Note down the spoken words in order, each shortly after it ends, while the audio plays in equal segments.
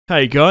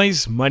Hey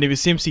guys, my name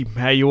is Simpzy.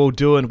 How you all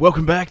doing?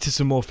 Welcome back to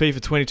some more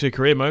FIFA 22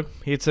 career mode.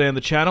 Here today on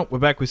the channel, we're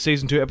back with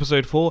Season 2,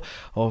 Episode 4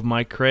 of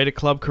my Creator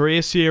Club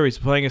career series,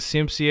 playing as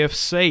Simpzy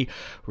FC.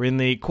 We're in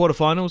the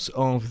quarterfinals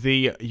of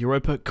the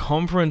Europa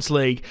Conference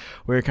League.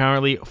 We're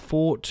currently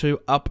 4-2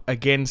 up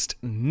against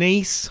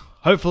Nice.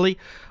 Hopefully,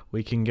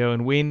 we can go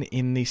and win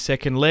in the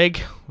second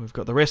leg. We've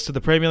got the rest of the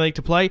Premier League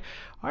to play.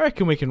 I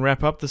reckon we can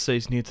wrap up the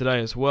season here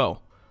today as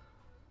well.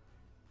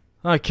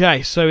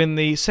 Okay, so in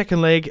the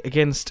second leg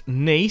against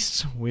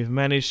Nice, we've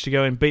managed to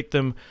go and beat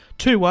them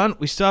 2-1.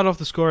 We started off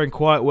the scoring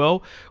quite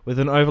well with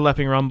an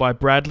overlapping run by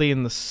Bradley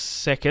in the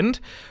second.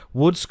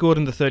 Wood scored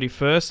in the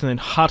 31st, and then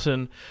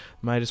Hutton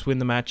made us win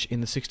the match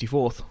in the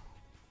 64th.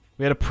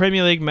 We had a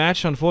Premier League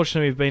match.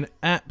 Unfortunately, we've been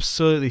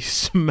absolutely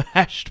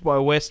smashed by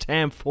West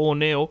Ham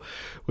 4-0,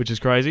 which is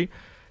crazy.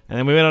 And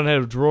then we went on and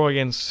had a draw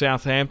against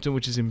Southampton,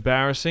 which is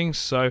embarrassing.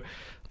 So,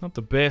 not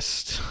the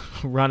best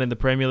run in the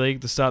Premier League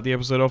to start the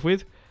episode off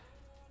with.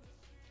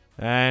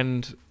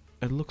 And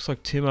it looks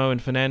like Timo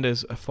and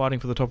Fernandes are fighting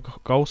for the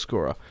top goal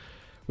scorer.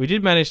 We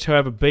did manage to,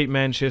 however, beat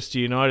Manchester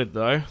United,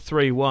 though,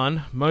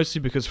 3-1, mostly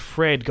because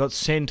Fred got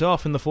sent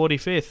off in the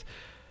 45th.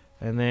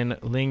 And then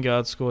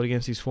Lingard scored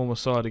against his former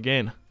side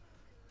again.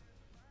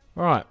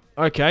 Alright,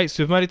 okay,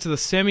 so we've made it to the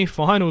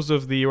semi-finals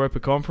of the Europa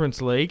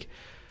Conference League.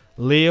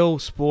 Lille,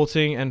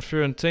 Sporting, and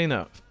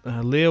Fiorentina.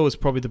 Lille is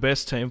probably the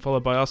best team,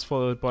 followed by us,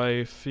 followed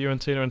by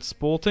Fiorentina and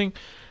Sporting.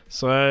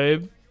 So,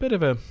 a bit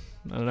of a,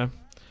 I don't know,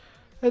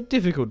 a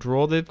difficult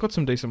draw. They've got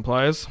some decent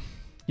players.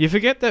 You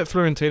forget that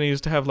Fiorentina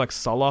used to have like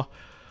Sulla.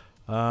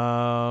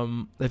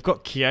 They've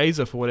got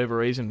Chiesa for whatever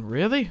reason.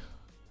 Really?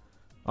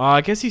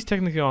 I guess he's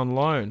technically on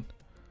loan.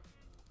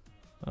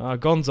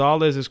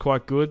 Gonzalez is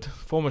quite good.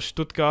 Former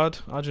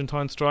Stuttgart,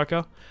 Argentine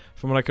striker,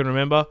 from what I can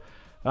remember.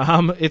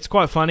 It's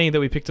quite funny that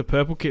we picked a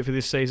purple kit for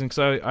this season,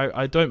 so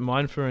I don't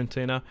mind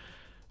Fiorentina.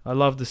 I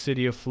love the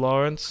city of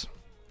Florence.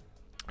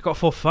 I got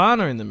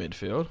Fofana in the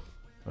midfield.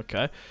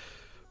 Okay.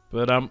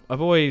 But I've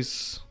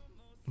always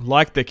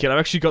liked the kit. I've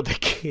actually got the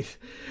kit.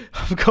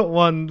 I've got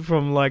one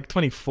from like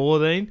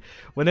 2014.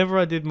 Whenever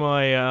I did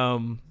my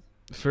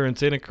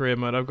Fiorentina career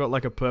mode, I've got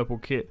like a purple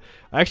kit.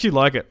 I actually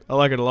like it. I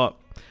like it a lot.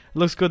 It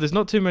looks good. There's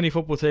not too many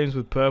football teams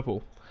with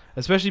purple,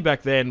 especially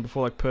back then,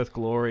 before like Perth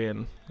Glory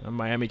and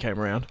Miami came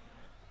around.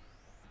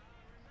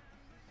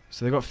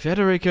 So they've got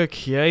Federico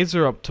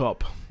Chiesa up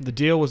top. The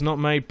deal was not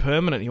made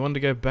permanent. He wanted to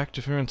go back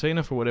to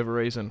Fiorentina for whatever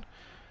reason.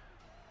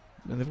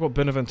 And they've got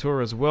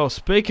Benaventura as well.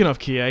 Speaking of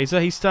Chiesa,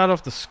 he started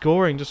off the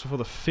scoring just before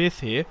the 5th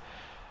here.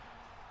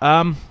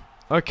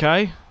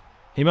 Okay.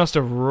 He must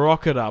have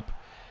rocketed up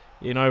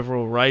in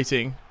overall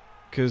rating,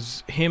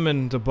 because him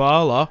and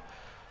Dybala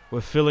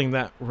were filling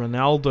that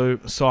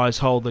Ronaldo size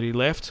hole that he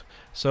left.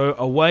 So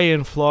away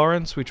in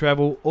Florence, we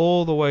travel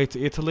all the way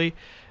to Italy,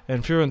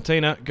 and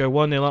Fiorentina go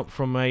 1-0 up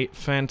from a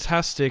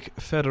fantastic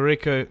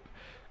Federico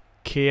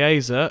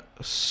Chiesa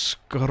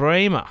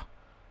screamer,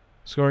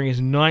 scoring his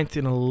 9th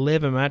in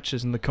 11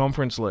 matches in the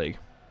Conference League.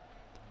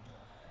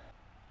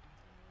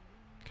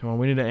 Come on,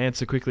 we need to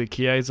answer quickly.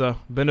 Chiesa.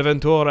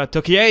 Benaventura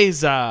to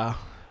Chiesa.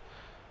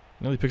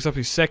 Nearly picks up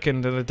his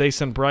second and a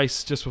decent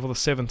brace just before the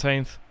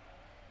 17th.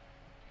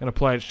 Going to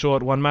play it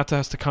short. Juan Mata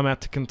has to come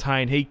out to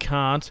contain. He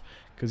can't,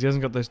 because he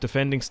hasn't got those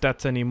defending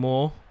stats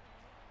anymore.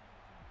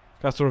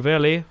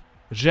 Castrovelli.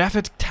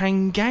 Japhet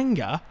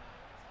Tanganga.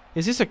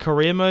 Is this a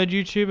career mode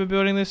YouTuber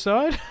building this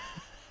side?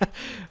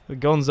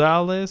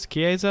 Gonzalez,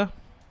 Chiesa,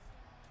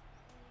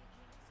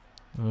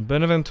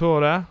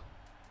 Benaventura.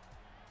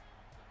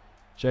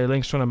 Jay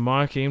Link's trying to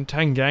mic him.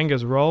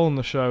 Tanganga's rolling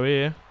the show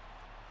here.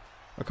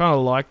 I kind of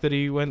like that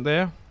he went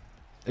there.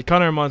 It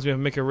kind of reminds me of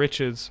Micah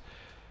Richards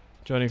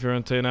joining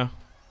Fiorentina.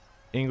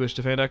 English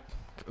defender.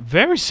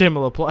 Very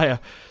similar player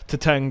to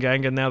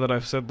Tanganga now that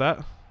I've said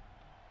that.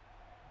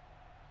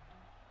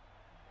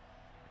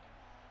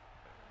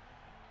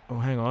 Oh,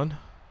 hang on.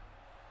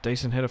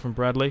 Decent header from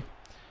Bradley.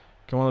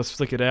 Come on, let's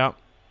flick it out.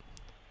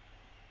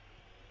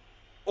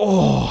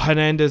 Oh,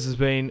 Hernandez has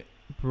been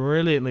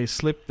brilliantly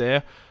slipped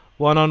there.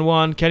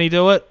 1-on-1. Can he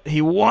do it?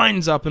 He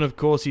winds up, and of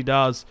course he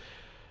does.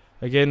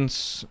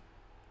 Against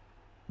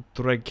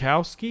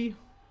Dregkowski.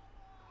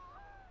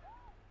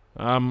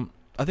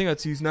 I think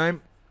that's his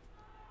name.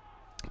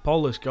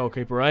 Polish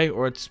goalkeeper, eh?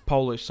 Or it's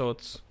Polish, so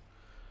it's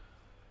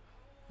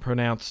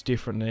pronounced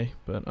differently.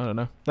 But I don't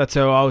know. That's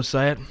how I would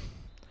say it.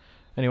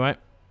 Anyway.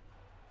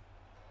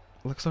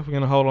 Looks like we're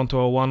going to hold on to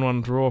a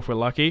 1-1 draw if we're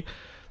lucky.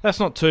 That's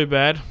not too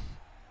bad,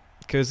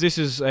 because this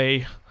is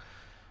a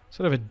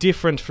sort of a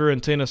different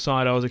Fiorentina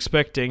side I was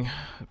expecting,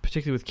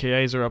 particularly with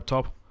Chiesa up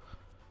top.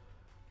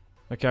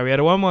 Okay, we had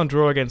a 1-1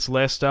 draw against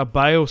Leicester.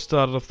 Bale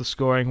started off the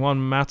scoring.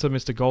 Juan Mata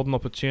missed a golden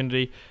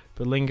opportunity,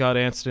 but Lingard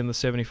answered in the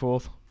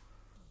 74th.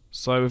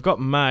 So we've got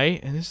May,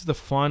 and this is the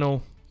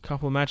final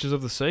couple of matches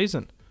of the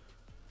season.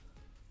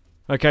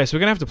 Okay, so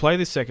we're going to have to play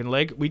this second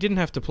leg. We didn't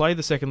have to play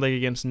the second leg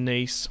against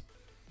Nice.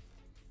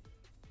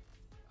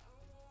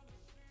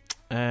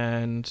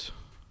 And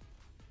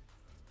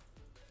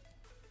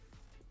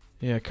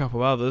yeah, a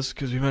couple others,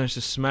 because we managed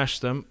to smash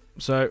them.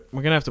 So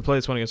we're going to have to play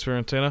this one against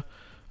Fiorentina.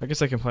 I guess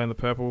they can play in the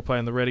purple. We'll play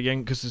in the red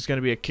again because there's going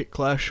to be a kick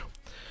clash.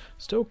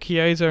 Still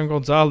Chiesa and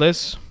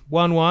Gonzalez.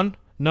 1-1.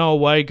 No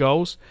away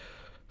goals.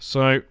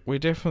 So we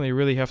definitely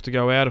really have to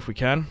go out if we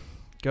can.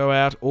 Go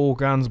out all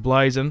guns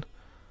blazing.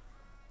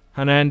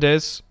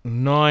 Hernandez,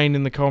 9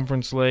 in the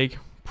Conference League.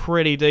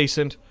 Pretty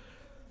decent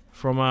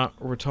from a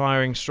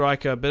retiring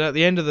striker. But at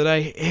the end of the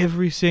day,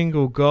 every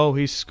single goal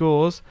he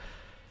scores,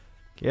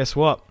 guess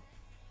what?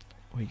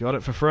 We got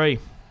it for free.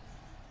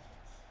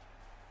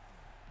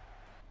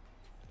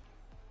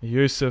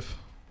 Yusuf,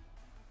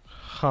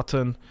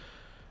 Hutton,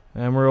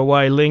 and we're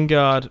away.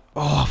 Lingard,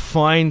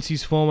 finds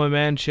his former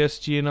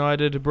Manchester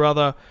United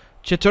brother,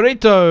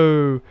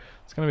 Chicharito.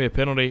 It's going to be a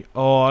penalty.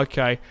 Oh,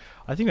 okay.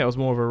 I think that was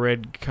more of a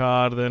red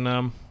card than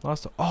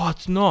last time. Oh,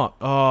 it's not.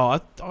 Oh,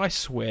 I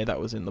swear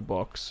that was in the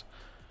box.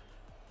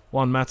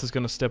 Juan Mata's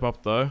going to step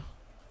up, though.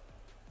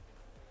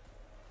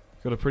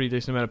 Got a pretty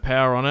decent amount of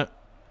power on it.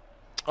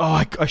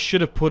 Oh, I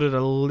should have put it a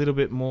little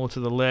bit more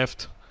to the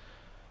left.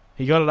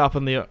 He got it up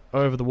in the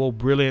over the wall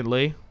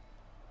brilliantly.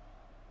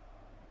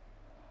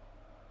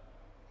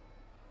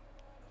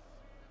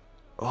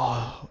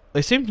 Oh,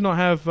 they seem to not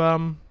have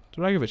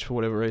Dragovic for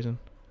whatever reason.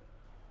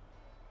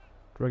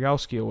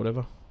 Dragalski or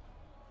whatever.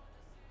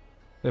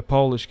 Their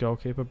Polish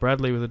goalkeeper.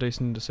 Bradley with a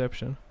decent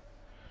interception.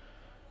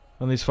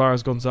 And as far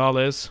as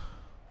Gonzalez,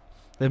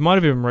 they might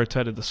have even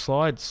rotated the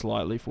slide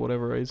slightly for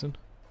whatever reason.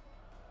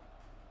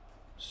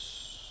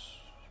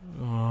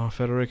 Oh,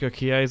 Federico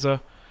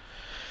Chiesa.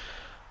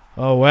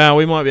 Oh wow,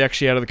 we might be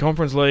actually out of the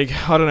Conference League.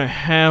 I don't know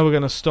how we're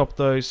going to stop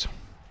those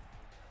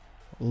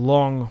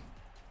long,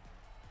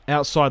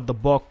 outside the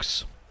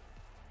box,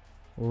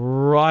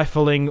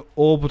 rifling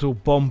orbital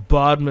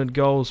bombardment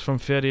goals from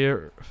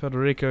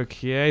Federico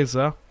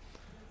Chiesa.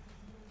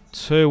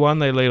 2-1,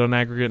 they lead on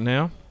aggregate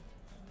now.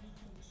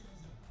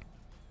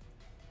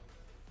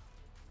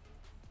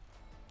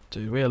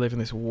 Dude, we are leaving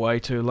this way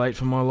too late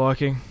for my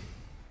liking.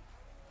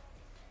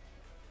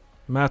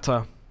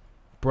 Mata.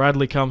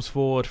 Bradley comes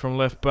forward from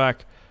left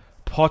back.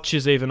 Poch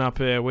is even up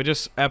here. We're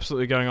just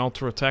absolutely going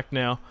ultra attack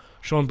now.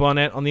 Sean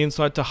Barnett on the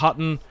inside to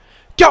Hutton.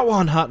 Go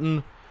on,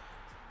 Hutton!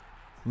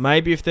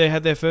 Maybe if they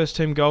had their first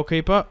team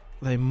goalkeeper,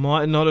 they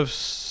might not have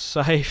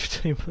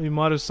saved. He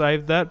might have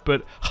saved that,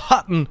 but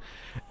Hutton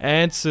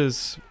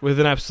answers with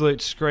an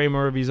absolute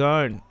screamer of his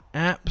own.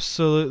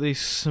 Absolutely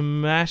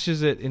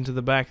smashes it into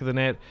the back of the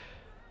net.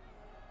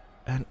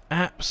 An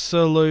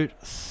absolute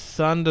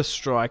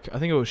thunderstrike. I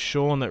think it was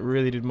Sean that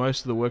really did most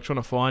of the work trying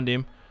to find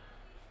him.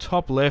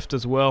 Top left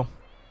as well.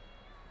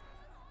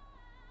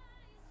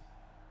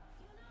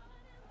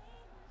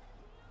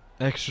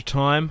 Extra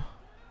time.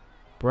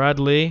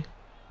 Bradley.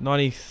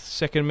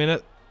 92nd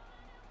minute.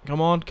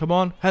 Come on, come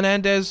on.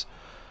 Hernandez.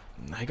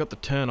 He got the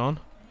turn on.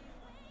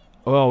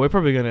 Oh, we're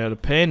probably going out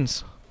of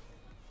pens.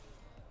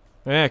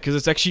 Yeah, because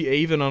it's actually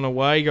even on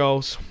away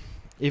goals.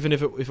 Even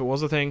if it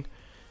was a thing.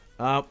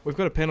 We've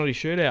got a penalty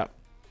shootout,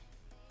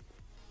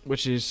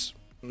 which is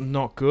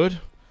not good.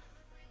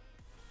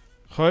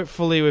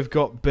 Hopefully we've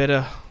got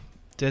better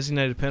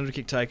designated penalty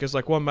kick takers,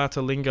 like Juan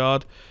Mata,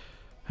 Lingard,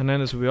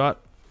 Hernandez will be right.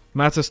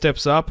 Mata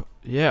steps up.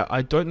 Yeah,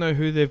 I don't know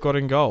who they've got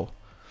in goal.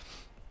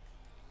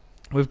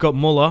 We've got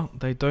Muller.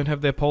 They don't have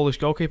their Polish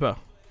goalkeeper.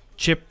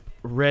 Chip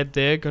red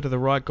there. Go to the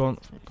right,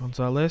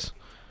 Gonzalez.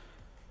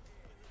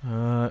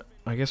 I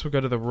guess we'll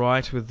go to the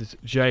right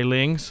with Jay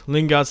Lings.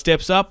 Lingard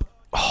steps up.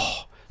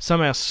 Oh,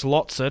 somehow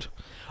slots it.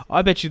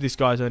 I bet you this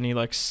guy's only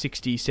like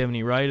 60,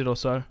 70 rated or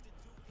so.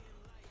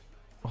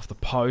 Off the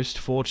post,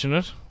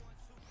 fortunate.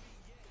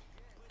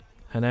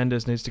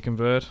 Hernandez needs to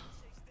convert.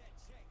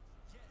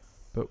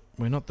 But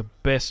we're not the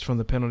best from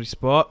the penalty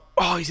spot.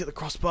 Oh, he's hit the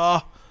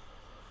crossbar.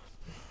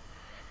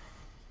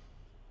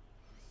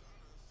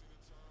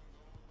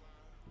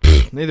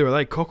 Neither are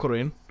they.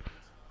 Cockering.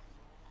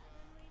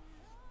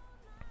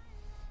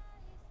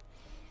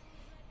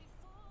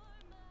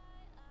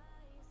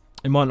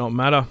 It might not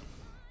matter,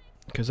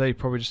 because they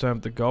probably just don't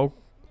have the goal.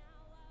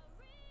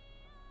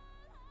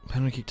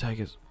 Penalty kick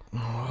takers.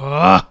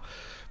 Oh,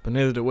 but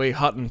neither do we.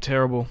 Hutton,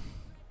 terrible.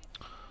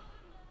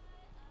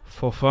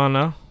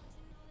 Fofana.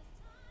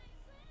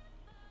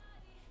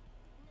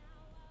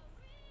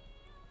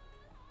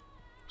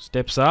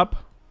 Steps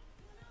up.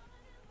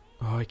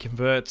 Oh, he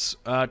converts.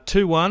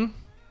 2-1.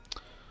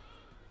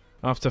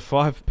 After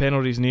 5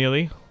 penalties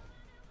nearly.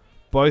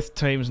 Both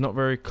teams not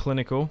very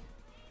clinical.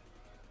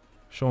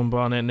 Sean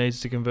Barnett needs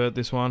to convert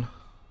this one.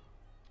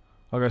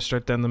 I'll go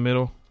straight down the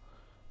middle.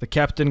 The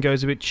captain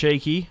goes a bit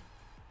cheeky.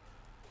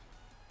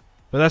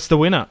 But that's the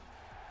winner.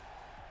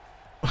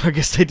 I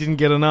guess they didn't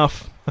get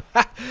enough.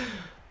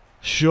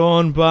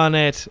 Sean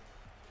Barnett,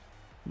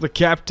 the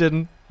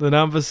captain, the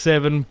number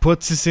 7,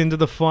 puts us into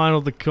the final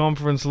of the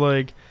Conference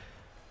League.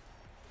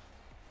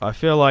 I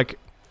feel like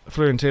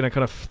Fiorentina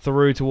kind of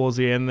threw towards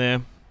the end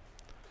there.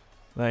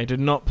 They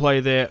did not play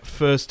their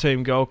first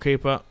team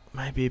goalkeeper.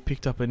 Maybe he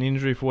picked up an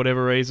injury for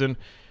whatever reason.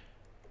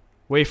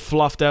 We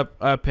fluffed up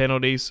our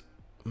penalties.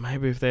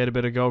 Maybe if they had a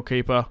better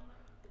goalkeeper,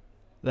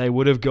 they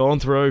would have gone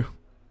through.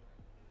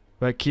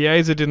 But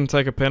Chiesa didn't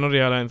take a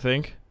penalty, I don't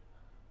think.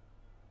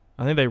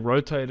 I think they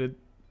rotated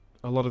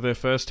a lot of their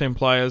first team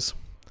players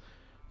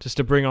just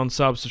to bring on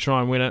subs to try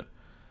and win it.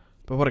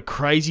 But what a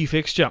crazy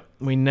fixture.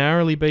 We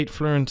narrowly beat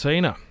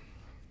Fiorentina.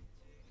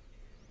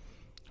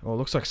 Oh, it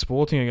looks like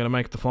Sporting are going to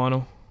make the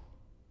final.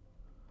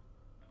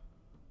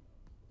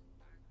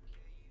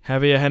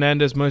 Javier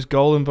Hernandez, most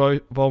goal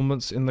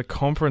involvements in the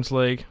Conference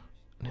League.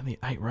 Nearly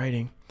 8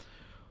 rating.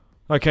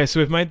 Okay, so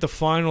we've made the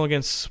final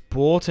against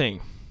Sporting.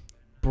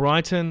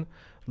 Brighton,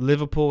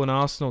 Liverpool and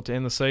Arsenal to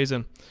end the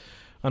season.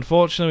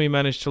 Unfortunately, we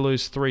managed to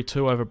lose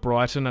 3-2 over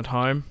Brighton at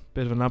home.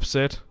 Bit of an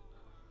upset.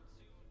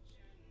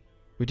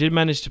 We did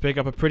manage to pick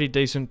up a pretty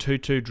decent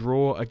 2-2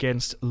 draw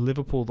against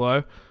Liverpool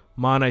though.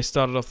 Mane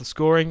started off the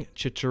scoring.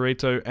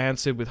 Chicharito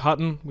answered with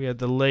Hutton. We had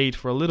the lead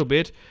for a little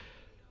bit.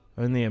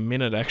 Only a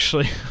minute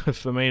actually,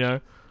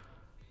 Firmino.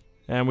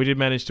 And we did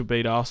manage to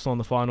beat Arsenal on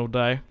the final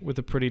day with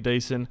a pretty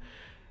decent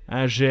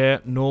Ager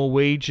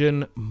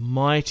Norwegian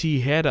mighty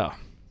header.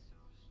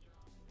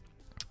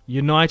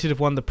 United have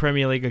won the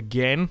Premier League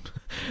again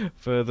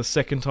for the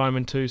second time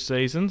in 2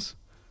 seasons.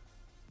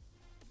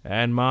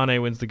 And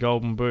Mane wins the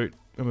Golden Boot.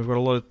 And we've got a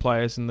lot of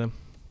players in the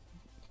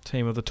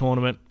team of the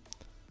tournament.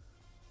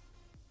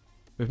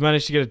 We've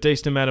managed to get a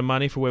decent amount of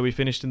money for where we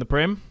finished in the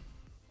Prem,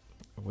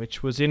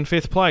 which was in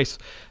 5th place.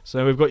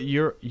 So we've got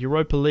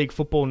Europa League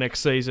football next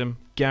season,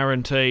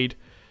 guaranteed.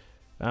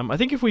 I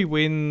think if we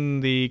win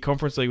the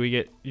Conference League, we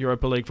get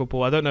Europa League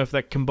football. I don't know if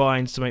that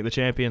combines to make the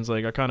Champions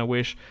League. I kind of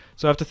wish.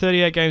 So after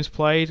 38 games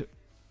played,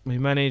 we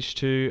managed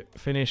to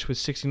finish with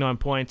 69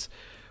 points.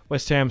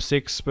 West Ham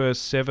 6th, Spurs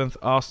 7th,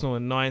 Arsenal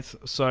in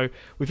 9th. So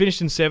we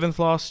finished in 7th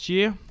last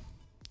year.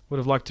 Would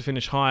have liked to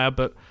finish higher,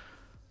 but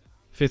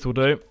 5th will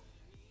do.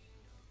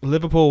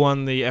 Liverpool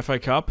won the FA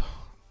Cup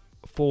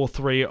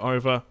 4-3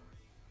 over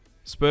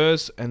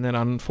Spurs. And then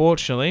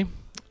unfortunately,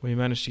 we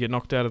managed to get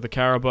knocked out of the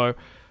Carabao,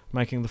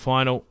 making the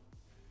final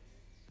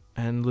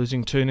and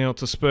losing 2-0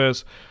 to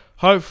Spurs.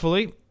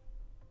 Hopefully,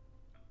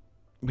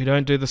 we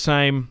don't do the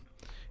same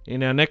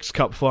in our next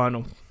cup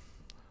final.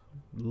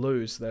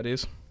 Lose, that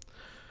is.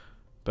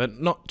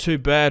 But not too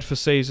bad for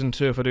Season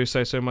 2, if I do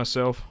say so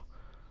myself.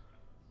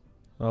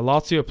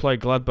 Lazio play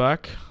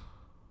Gladbach.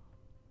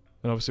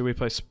 And obviously we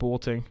play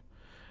Sporting.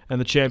 And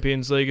the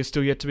Champions League is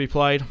still yet to be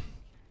played.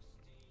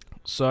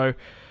 So,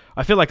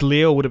 I feel like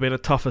Lille would have been a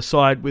tougher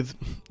side with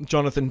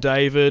Jonathan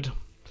David.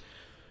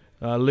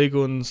 Ligue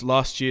 1's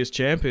last year's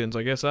champions,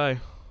 I guess, eh?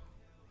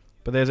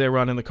 But there's our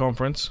run in the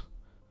conference.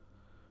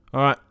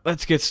 Alright,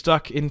 let's get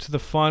stuck into the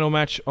final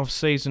match of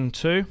Season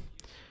 2.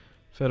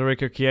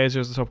 Federico Chiesa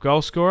is the top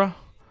goal scorer.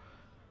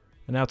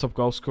 And our top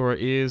goal scorer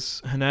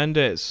is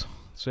Hernandez.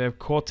 So we have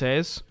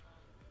Cortez.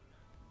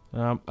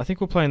 I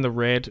think we're playing the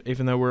red,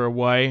 even though we're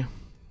away,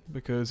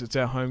 because it's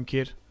our home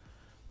kit.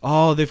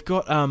 Oh, they've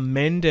got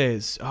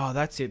Mendes. Oh,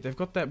 that's it. They've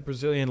got that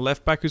Brazilian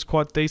left back who's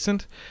quite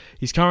decent.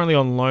 He's currently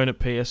on loan at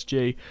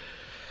PSG.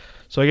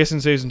 So I guess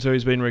in Season 2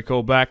 he's been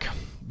recalled back.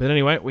 But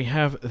anyway, we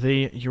have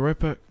the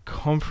Europa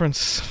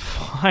Conference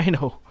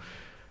final.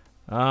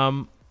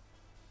 A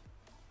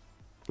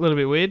little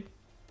bit weird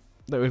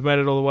that we've made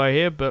it all the way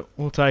here, but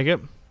we'll take it.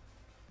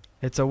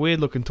 It's a weird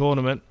looking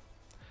tournament,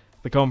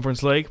 the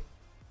Conference League.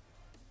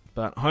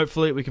 But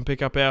hopefully we can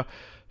pick up our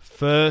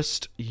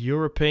first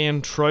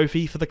European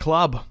trophy for the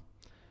club.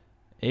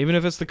 Even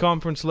if it's the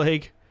Conference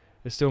League,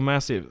 it's still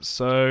massive.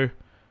 So,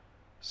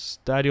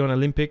 Stadion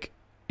Olympic.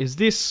 Is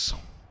this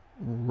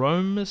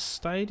Roma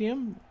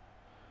Stadium?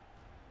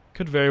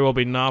 Could very well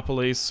be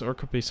Napoli's, or it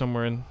could be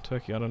somewhere in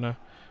Turkey, I don't know.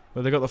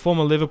 But they've got the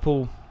former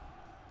Liverpool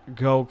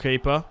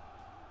goalkeeper.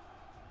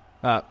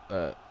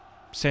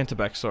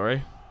 Centre-back,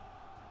 sorry.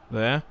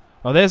 There.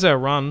 Oh, there's our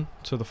run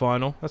to the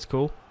final. That's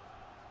cool.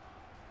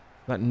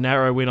 That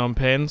narrow win on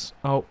pens.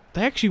 Oh,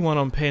 they actually won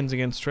on pens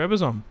against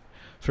Trebizond,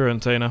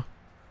 Fiorentina.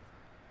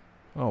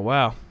 Oh,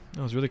 wow.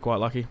 I was really quite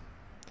lucky.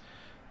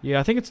 Yeah,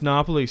 I think it's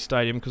Napoli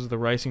Stadium because of the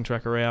racing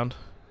track around.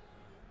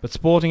 But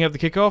Sporting have the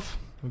kickoff.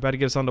 We're about to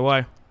get us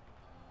underway.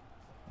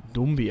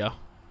 Dumbia.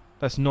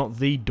 That's not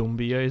the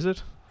Dumbia, is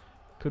it?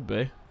 Could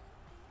be.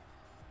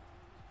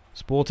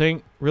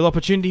 Sporting. Real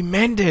opportunity.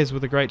 Mendes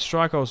with a great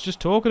strike. I was just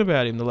talking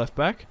about him, the left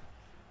back.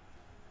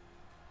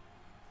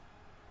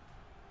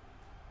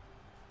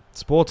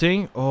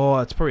 Sporting. Oh,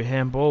 it's probably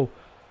handball.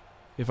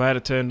 If I had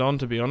it turned on,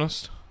 to be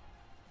honest.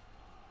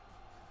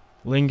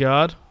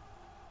 Lingard.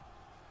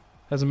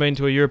 Hasn't been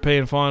to a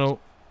European final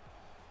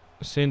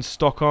since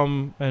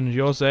Stockholm and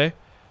Jose.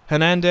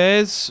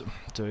 Hernandez.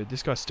 Dude,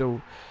 this guy's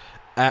still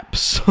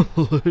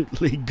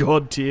absolutely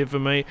god tier for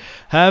me.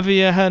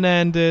 Javier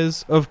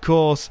Hernandez, of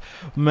course,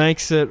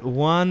 makes it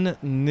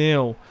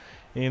 1-0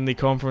 in the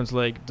Conference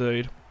League,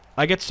 dude.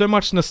 I get so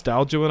much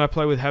nostalgia when I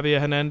play with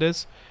Javier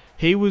Hernandez.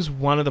 He was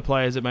one of the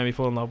players that made me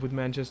fall in love with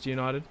Manchester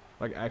United.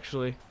 Like,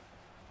 actually.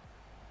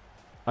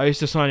 I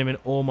used to sign him in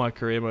all my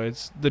career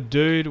modes. The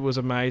dude was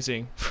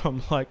amazing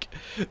from, like,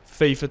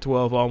 FIFA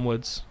 12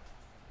 onwards.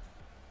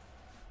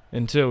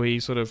 Until he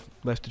sort of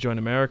left to join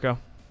America.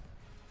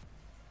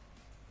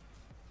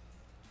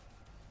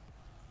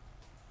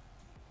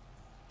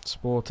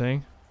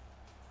 Sporting.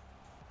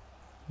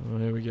 Oh,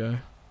 here we go.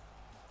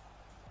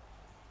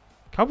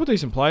 Couple of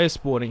decent players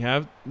Sporting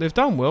have. They've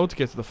done well to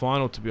get to the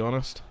final, to be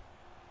honest.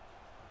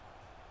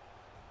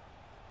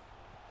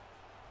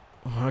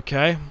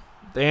 Okay.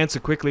 The answer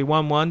quickly,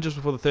 1-1 just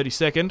before the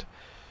 32nd.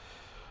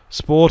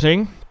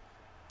 Sporting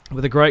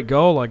with a great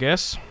goal, I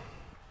guess.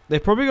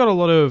 They've probably got a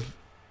lot of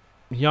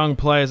young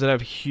players that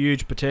have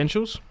huge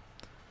potentials.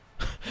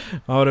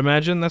 I would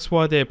imagine. That's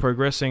why they're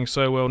progressing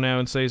so well now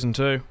in Season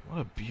 2.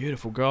 What a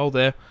beautiful goal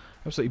there.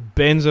 Absolutely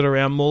bends it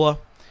around Muller.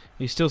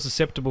 He's still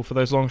susceptible for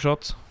those long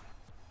shots.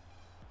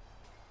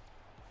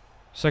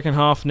 Second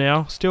half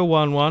now. Still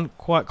 1-1.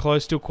 Quite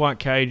close. Still quite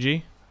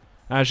cagey.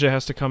 Azure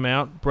has to come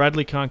out.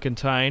 Bradley can't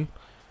contain.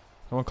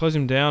 Come on, close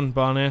him down,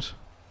 Barnett.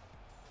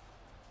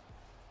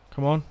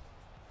 Come on.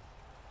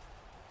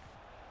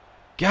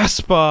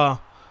 Gaspar!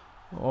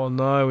 Oh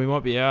no, we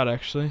might be out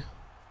actually.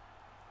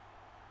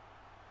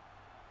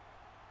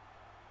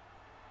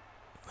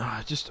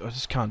 I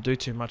just can't do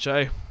too much,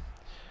 eh?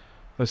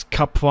 Those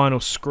cup final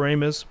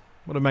screamers.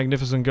 What a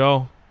magnificent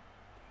goal.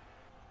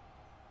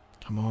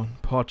 Come on,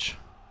 Poch.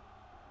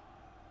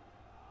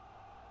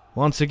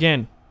 Once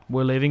again,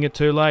 we're leaving it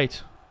too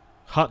late.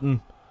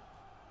 Hutton.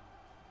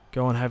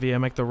 Go on, Javier,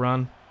 make the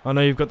run. I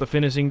know you've got the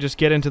finishing, just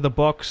get into the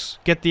box.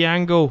 Get the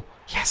angle.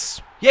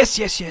 Yes! Yes,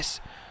 yes, yes!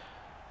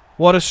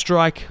 What a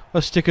strike.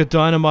 A stick of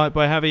dynamite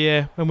by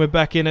Javier, and we're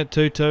back in at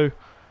 2-2.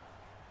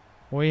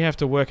 We have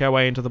to work our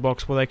way into the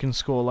box where they can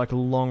score like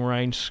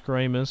long-range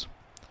screamers.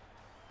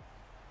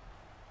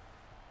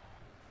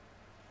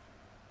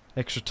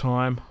 Extra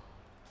time.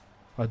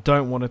 I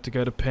don't want it to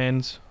go to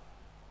pens.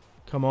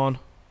 Come on.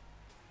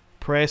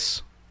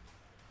 Press.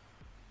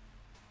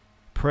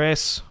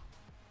 Press.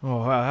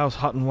 Oh, how's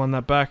Hutton won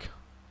that back?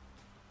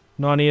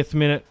 90th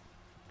minute.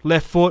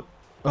 Left foot.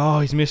 Oh,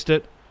 he's missed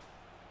it.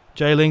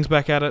 Jay Ling's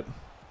back at it.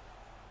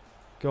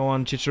 Go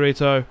on,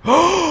 Chicharito.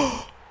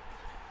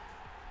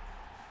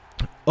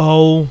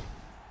 Oh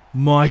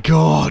my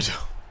god.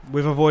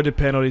 We've avoided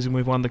penalties and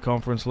we've won the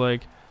Conference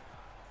League.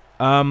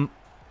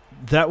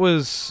 That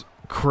was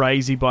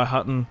crazy by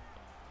Hutton.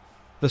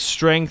 The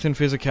strength and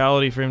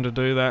physicality for him to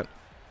do that.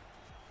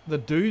 The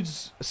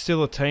dude's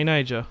still a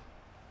teenager.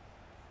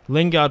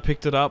 Lingard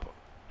picked it up.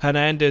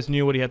 Hernandez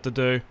knew what he had to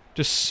do.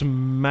 Just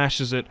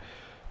smashes it.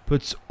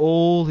 Puts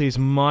all his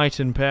might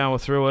and power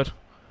through it.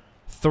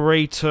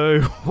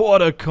 3-2.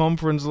 What a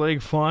Conference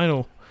League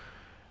final.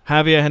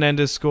 Javier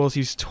Hernandez scores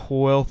his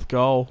 12th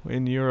goal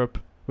in Europe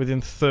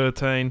within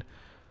 13.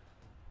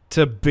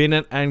 To bin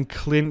it and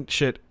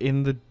clinch it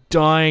in the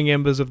dying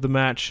embers of the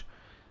match.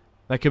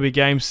 That could be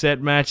game,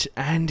 set, match.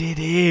 And it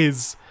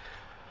is.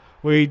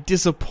 We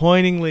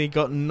disappointingly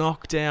got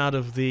knocked out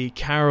of the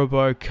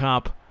Carabao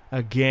Cup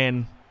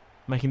again,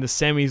 making the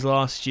semis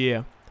last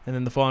year and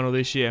then the final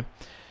this year.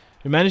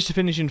 We managed to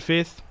finish in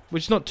 5th,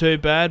 which is not too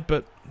bad,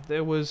 but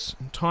there was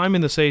time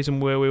in the season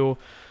where we were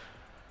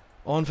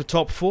on for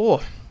top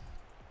 4.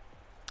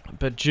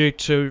 But due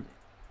to,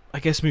 I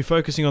guess, me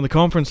focusing on the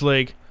Conference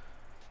League,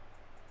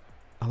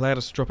 allowed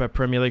us to drop our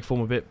Premier League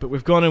form a bit. But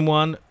we've gone and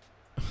won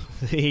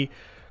the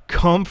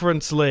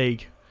Conference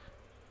League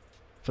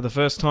for the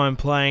first time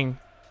playing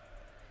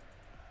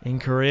in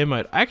career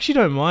mode. I actually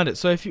don't mind it.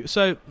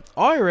 So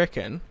I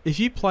reckon if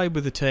you played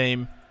with a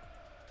team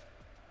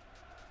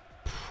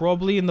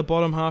probably in the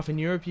bottom half in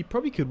Europe, you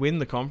probably could win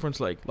the Conference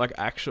League, like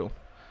actual.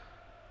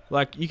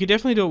 Like you could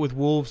definitely do it with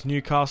Wolves,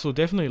 Newcastle,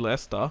 definitely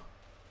Leicester.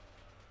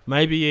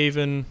 Maybe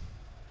even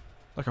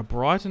like a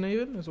Brighton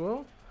even as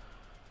well.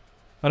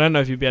 I don't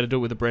know if you'd be able to do it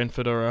with a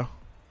Brentford or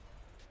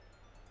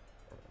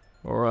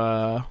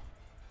a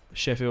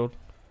Sheffield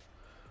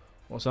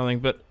or something,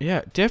 but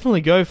yeah,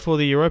 definitely go for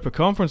the Europa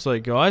Conference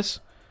League,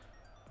 guys.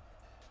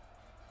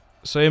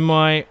 So in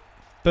my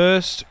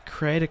first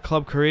Creator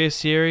Club career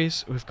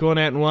series, we've gone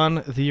out and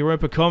won the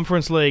Europa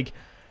Conference League,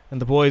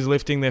 and the boys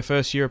lifting their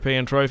first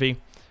European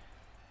trophy.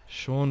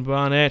 Sean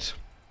Barnett.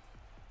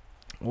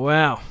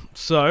 Wow.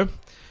 So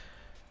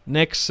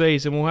next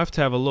season we'll have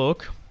to have a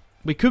look.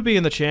 We could be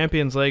in the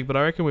Champions League, but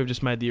I reckon we've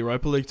just made the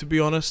Europa League, to be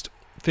honest.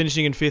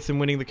 Finishing in 5th and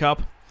winning the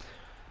Cup.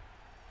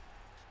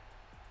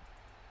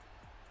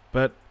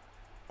 But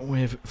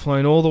we've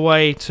flown all the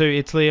way to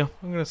Italy. I'm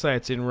going to say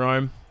it's in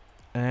Rome.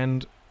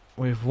 And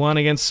we've won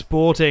against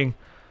Sporting.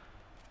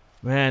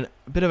 Man,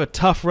 a bit of a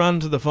tough run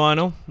to the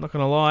final, not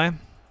going to lie.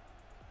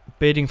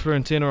 Beating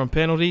Fiorentina on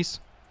penalties.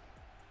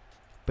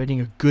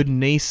 Beating a good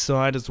Nice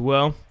side as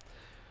well.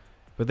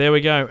 But there we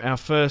go, our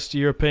first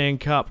European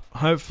Cup.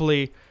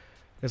 Hopefully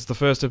it's the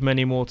first of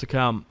many more to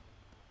come.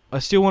 I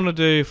still want to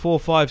do 4 or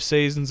 5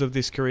 seasons of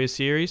this career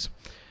series.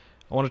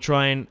 I want to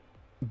try and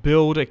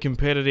build a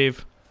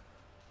competitive,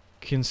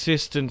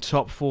 consistent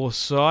top 4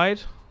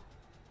 side.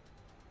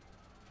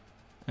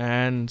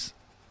 And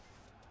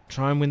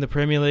try and win the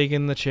Premier League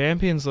and the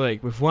Champions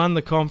League. We've won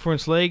the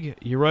Conference League.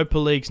 Europa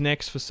League's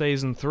next for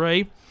Season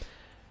 3.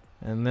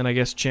 And then I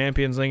guess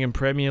Champions League and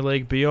Premier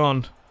League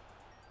beyond.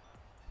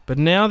 But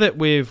now that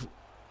we've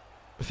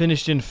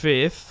finished in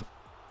 5th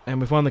and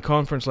we've won the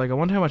Conference League, I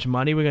wonder how much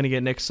money we're going to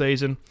get next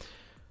season.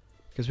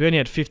 Because we only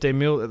had 15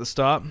 mil at the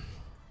start.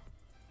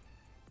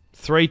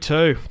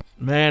 3-2.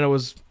 Man, it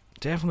was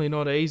definitely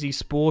not easy.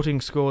 Sporting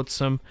scored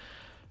some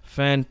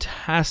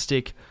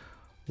fantastic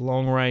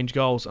long-range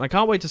goals. And I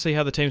can't wait to see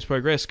how the teams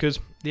progress, because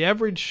the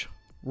average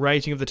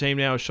rating of the team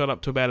now is shot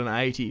up to about an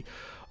 80,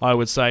 I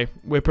would say.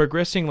 We're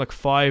progressing like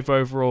 5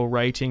 overall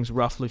ratings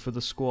roughly for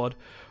the squad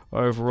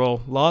overall.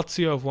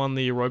 Lazio have won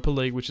the Europa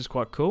League, which is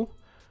quite cool.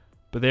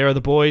 But there are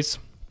the boys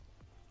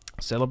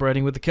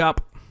celebrating with the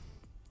cup.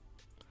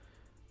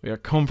 We are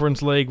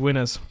Conference League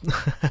winners.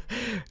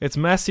 It's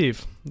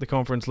massive, the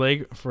Conference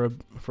League, for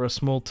a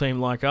small team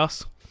like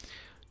us.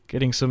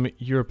 Getting some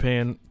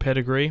European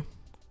pedigree.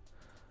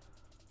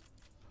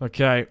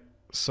 Okay,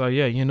 so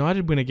yeah,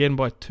 United win again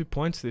by 2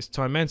 points this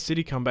time. Man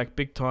City come back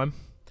big time.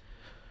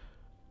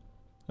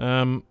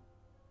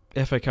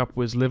 FA Cup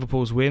was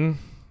Liverpool's win.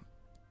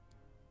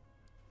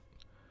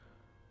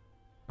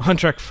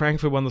 Eintracht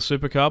Frankfurt won the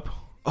Super Cup.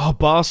 Oh,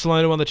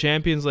 Barcelona won the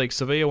Champions League.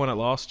 Sevilla won it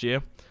last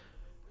year.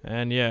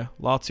 And yeah,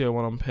 Lazio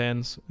won on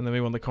pens. And then we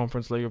won the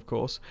Conference League, of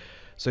course.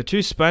 So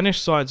 2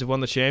 Spanish sides have won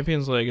the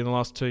Champions League in the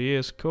last 2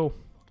 years. Cool.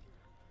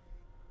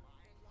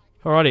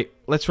 Alrighty,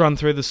 let's run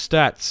through the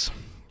stats.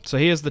 So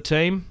here's the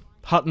team.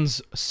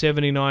 Hutton's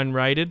 79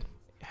 rated.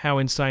 How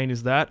insane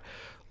is that?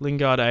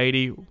 Lingard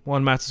 80.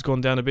 Juan Mata has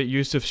gone down a bit.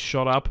 Yusuf's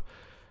shot up.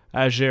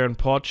 Ajer and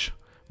Poch.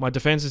 My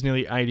defense is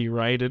nearly 80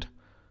 rated.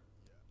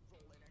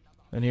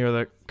 And here are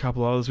the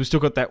couple others. We've still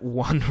got that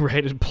 1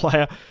 rated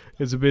player.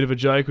 It's a bit of a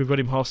joke. We've got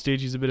him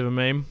hostage. He's a bit of a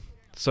meme.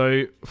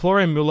 So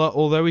Florian Müller,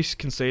 although he's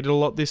conceded a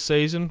lot this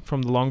season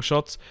from the long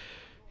shots,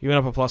 he went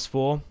up a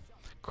 +4.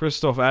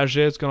 Christoph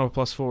Ajer's gone up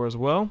a +4 as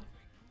well.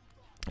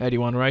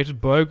 81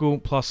 rated. Bogle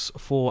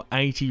 +4,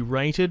 80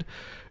 rated.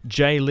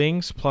 Jay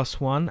Lings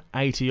 +1,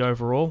 80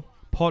 overall.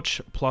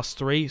 Poch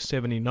 +3,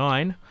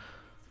 79.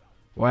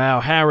 Wow,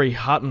 Harry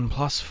Hutton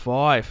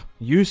 +5.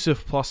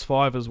 Yusuf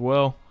 +5 as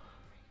well.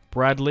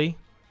 Bradley.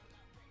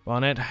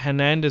 Barnett.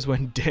 Hernandez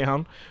went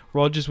down.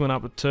 Rogers went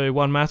up at 2.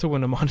 Juan Mata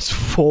went to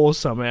 -4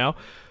 somehow,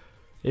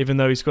 even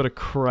though he's got a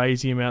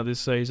crazy amount this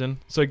season.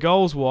 So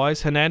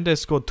goals-wise, Hernandez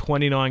scored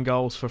 29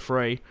 goals for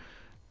free.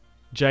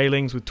 Jay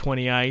Lings with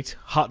 28.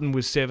 Hutton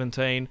with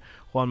 17.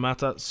 Juan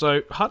Mata.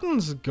 So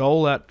Hutton's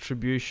goal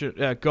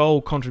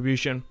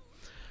contribution,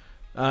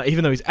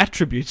 even though his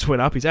attributes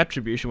went up, his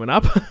attribution went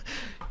up.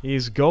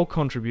 His goal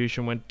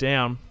contribution went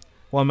down.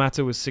 Juan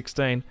Mata was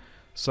 16.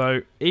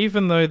 So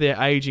even though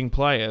they're aging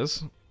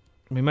players,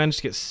 we managed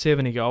to get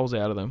 70 goals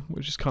out of them,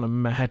 which is kind of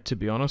mad, to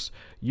be honest.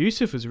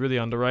 Yusuf is really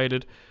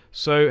underrated.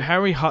 So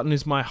Harry Hutton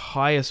is my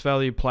highest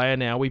valued player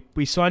now.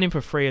 We signed him for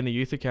free in the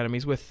youth academy.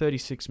 He's worth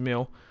 36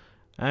 mil.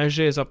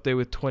 Ager's up there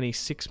with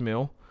 26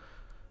 mil.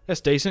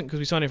 That's decent, because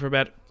we signed him for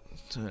about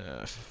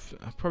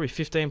probably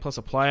 15 plus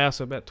a player,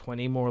 so about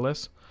 20 more or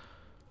less.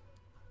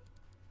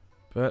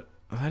 But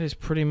that is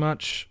pretty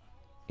much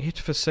it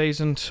for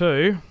Season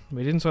 2.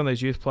 We didn't sign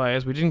those youth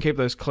players. We didn't keep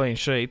those clean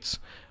sheets.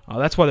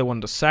 That's why they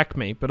wanted to sack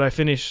me, but I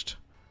finished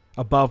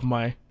above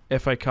my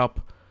FA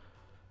Cup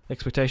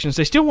expectations.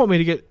 They still want me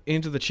to get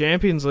into the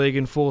Champions League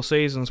in 4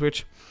 seasons,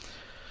 which,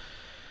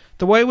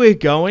 the way we're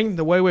going,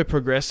 the way we're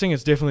progressing,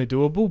 is definitely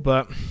doable,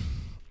 but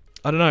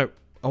I don't know.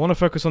 I want to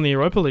focus on the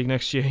Europa League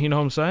next year, you know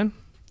what I'm saying?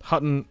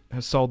 Hutton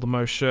has sold the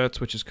most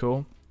shirts, which is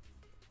cool.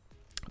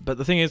 But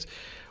the thing is,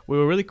 we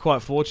were really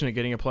quite fortunate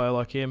getting a player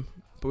like him.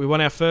 But we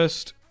won our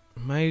first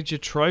major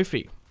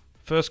trophy.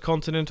 First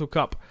Continental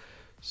Cup.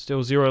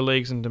 Still 0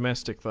 leagues in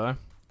domestic, though.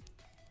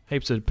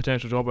 Heaps of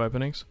potential job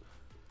openings.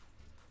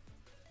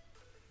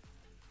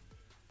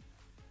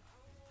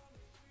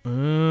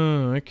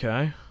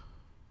 Okay.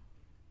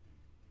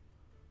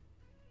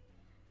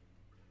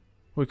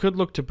 We could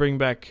look to bring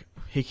back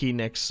Hickey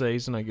next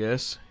season, I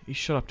guess. He's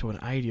shot up to an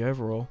 80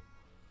 overall.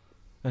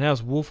 And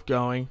how's Wolf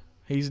going?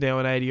 He's now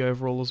an 80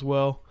 overall as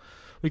well.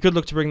 We could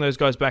look to bring those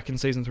guys back in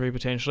Season 3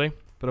 potentially.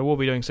 But I will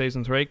be doing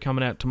Season 3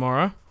 coming out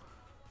tomorrow.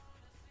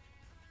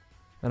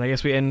 And I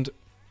guess we end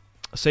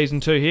Season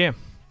 2 here.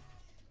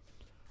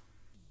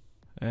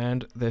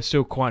 And they're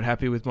still quite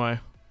happy with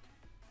my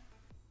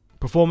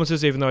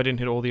performances, even though I didn't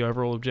hit all the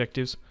overall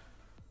objectives.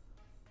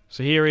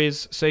 So here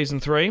is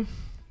Season 3.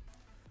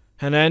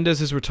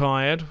 Hernandez is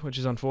retired, which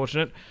is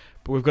unfortunate.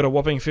 But we've got a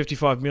whopping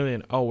 55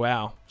 million. Oh,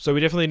 wow. So we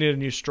definitely need a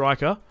new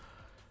striker.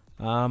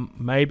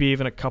 Maybe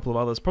even a couple of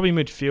others. Probably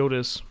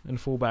midfielders and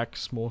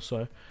fullbacks more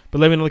so. But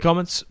let me know in the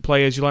comments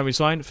players you'd like me to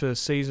sign for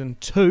Season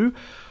 3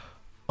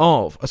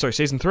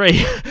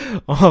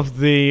 of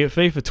the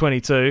FIFA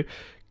 22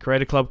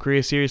 Creator Club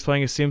Career Series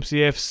playing as Simpzy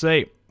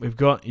FC. We've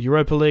got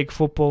Europa League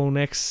football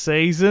next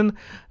season,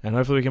 and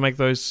hopefully we can make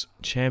those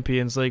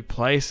Champions League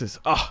places.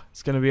 Oh,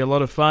 it's going to be a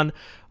lot of fun.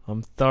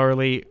 I'm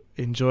thoroughly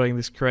enjoying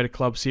this Creator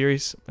Club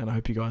series, and I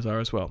hope you guys are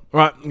as well.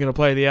 Alright, I'm going to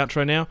play the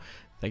outro now.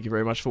 Thank you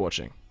very much for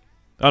watching.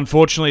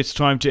 Unfortunately, it's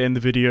time to end the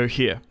video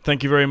here.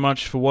 Thank you very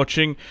much for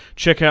watching.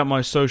 Check out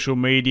my social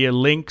media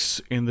links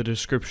in the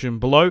description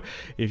below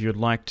if you'd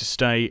like to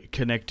stay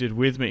connected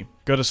with me.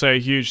 Got to say a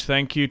huge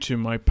thank you to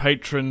my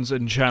patrons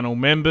and channel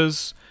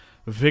members: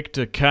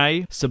 Victor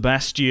K,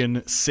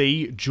 Sebastian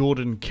C,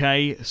 Jordan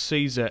K,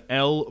 Caesar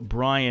L,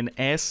 Brian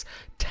S,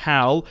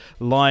 Tal,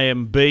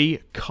 Liam B,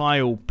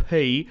 Kyle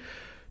P,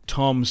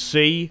 Tom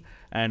C,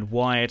 and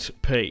Wyatt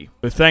P.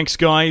 So thanks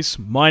guys,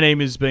 my name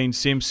has been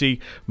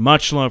Simpzy,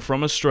 much love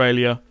from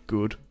Australia,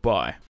 goodbye.